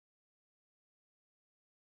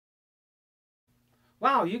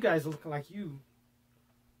Wow, you guys look like you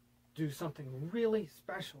do something really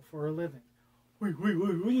special for a living. We are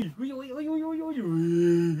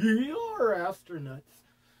astronauts.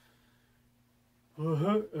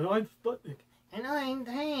 And I'm Sputnik. And I'm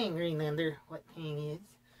Tang. Remember what Tang is?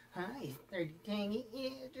 Hi, 30 Tangy. Yeah,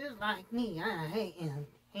 just like me. I am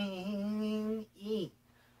Tangy.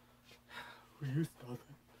 Will you stop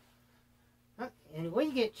it? And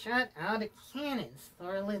we get shot out of cannons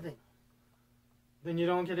for a living. Then you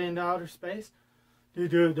don't get into outer space?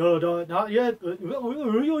 Not yet, but you're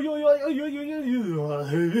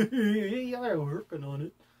working on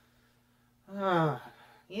it.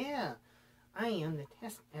 Yeah, I am the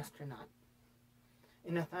test astronaut.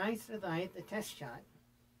 And if I survive the test shot,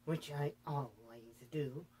 which I always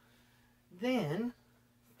do, then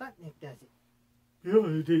Sputnik does it. Yeah,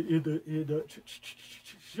 in the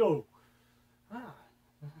show.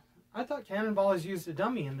 I thought Cannonballs used a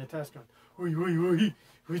dummy in the test run. We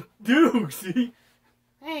do, see?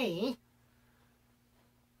 Hey,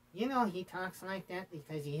 you know he talks like that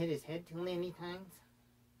because he hit his head too many times?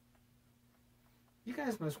 You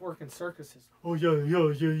guys must work in circuses. Oh, yeah,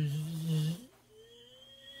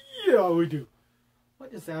 we do.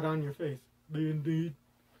 What is that on your face? Indeed.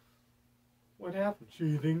 What happened?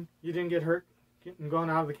 Sheathing. You didn't get hurt getting gone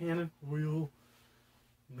out of the cannon? Well,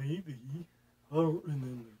 maybe. I don't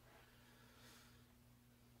remember.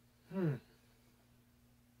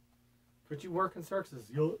 But you work in circuses.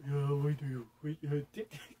 Yeah, we do.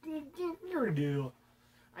 You're a deal.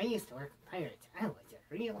 I used to work with pirates. I was a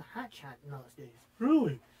real hotshot in those days.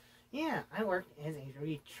 Really? Yeah, I worked as a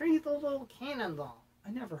retrievable cannonball.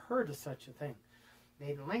 I never heard of such a thing.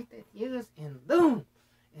 They'd light the fuse and boom!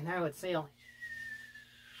 And I would sail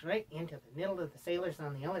right into the middle of the sailors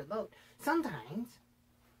on the other boat. Sometimes,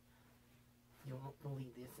 you won't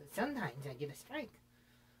believe this, sometimes I get a strike.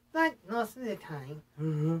 But most of the time,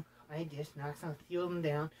 I just knock some few of them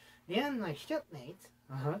down. Then my shipmates,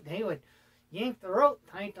 they would yank the rope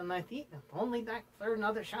tight on my feet and pull me back for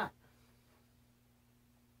another shot.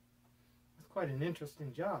 That's quite an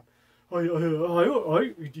interesting job. I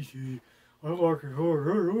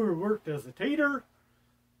worked as a tater.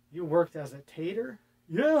 You worked as a tater?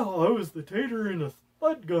 Yeah, I was the tater in a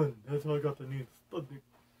spud gun. That's how I got the name Sputnik.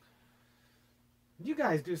 You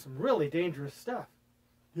guys do some really dangerous stuff.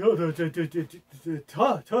 Yeah,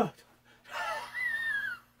 tough.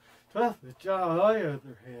 The job I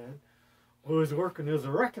ever had was working as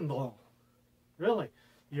a wrecking ball. Really,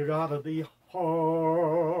 you gotta be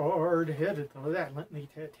hard-headed for that. Let me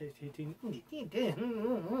tell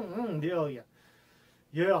you.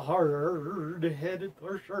 Yeah, hard-headed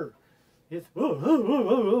for sure. It's when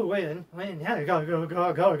go.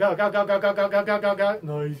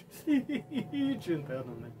 Nice. Shouldn't bet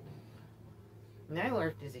on that. And I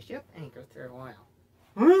worked as a ship anchor for a while.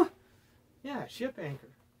 Huh? Yeah, ship anchor.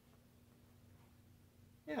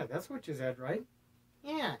 Yeah, that's what you said, right?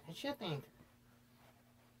 Yeah, a ship anchor.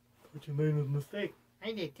 But you made a mistake.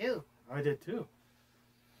 I did too. I did too.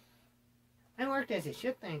 I worked as a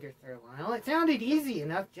ship anchor for a while. It sounded easy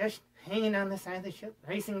enough, just hanging on the side of the ship,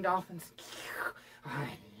 racing dolphins.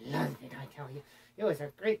 I loved it, I tell you. It was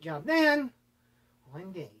a great job. Then,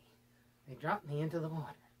 one day, they dropped me into the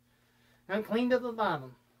water. I'm clean to the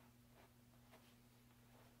bottom.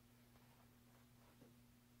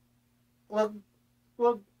 Well.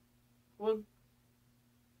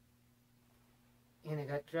 And I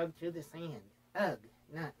got drugged through the sand. Ugh,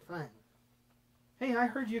 not fun. Hey, I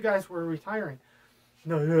heard you guys were retiring.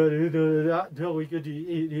 No, until we get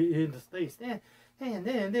into space. Then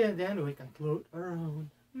we can float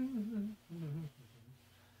around.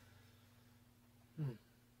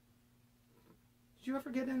 Did you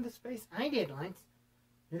ever get into space? I did once.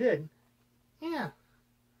 You did? Yeah.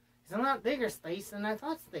 It's a lot bigger space than I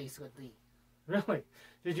thought space would be. Really?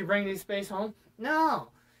 Did you bring the space home?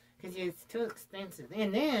 No, because it's too expensive.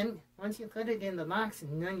 And then, once you put it in the box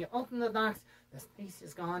and then you open the box, the space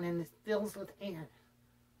is gone and it fills with air.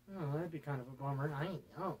 Oh, that'd be kind of a bummer. I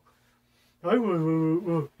know. I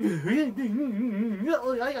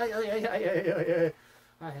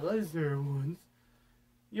was there once.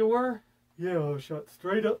 You were? Yeah, I was shot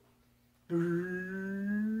straight up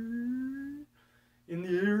in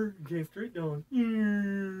the air and came straight down.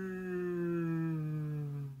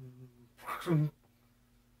 And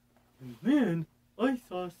then I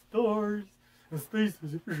saw stars and space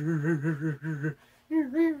was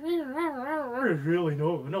really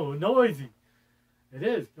noisy. It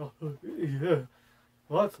is. Yeah.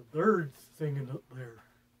 Lots of birds singing up there.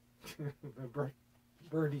 The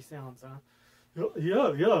birdie sounds, huh?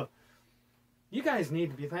 Yeah. You guys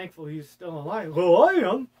need to be thankful you're still alive. Well, I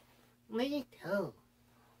am. Me too.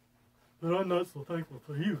 But I'm not so thankful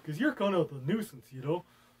for you, because you're kind of the nuisance, you know.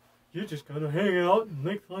 You just kind of hang out and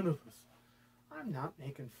make fun of us. I'm not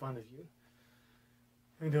making fun of you.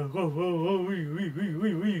 And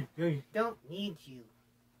we. Don't need you.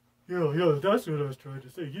 Yeah, that's what I was trying to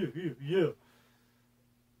say. Yeah.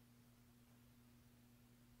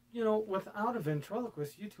 You know, without a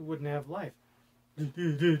ventriloquist, you two wouldn't have life. Did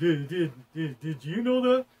you know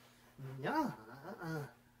that? No.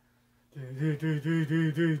 Do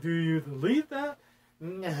you believe that?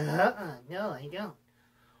 No, I don't.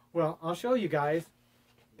 Well, I'll show you guys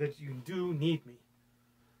that you do need me.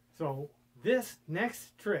 So, this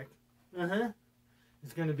next trick,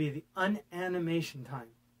 is going to be the unanimation time.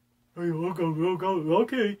 Hey, we'll go.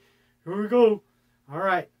 Okay, here we go. All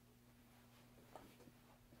right.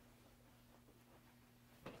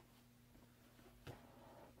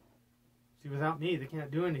 See, without me, they can't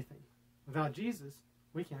do anything. Without Jesus,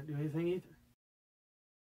 we can't do anything either.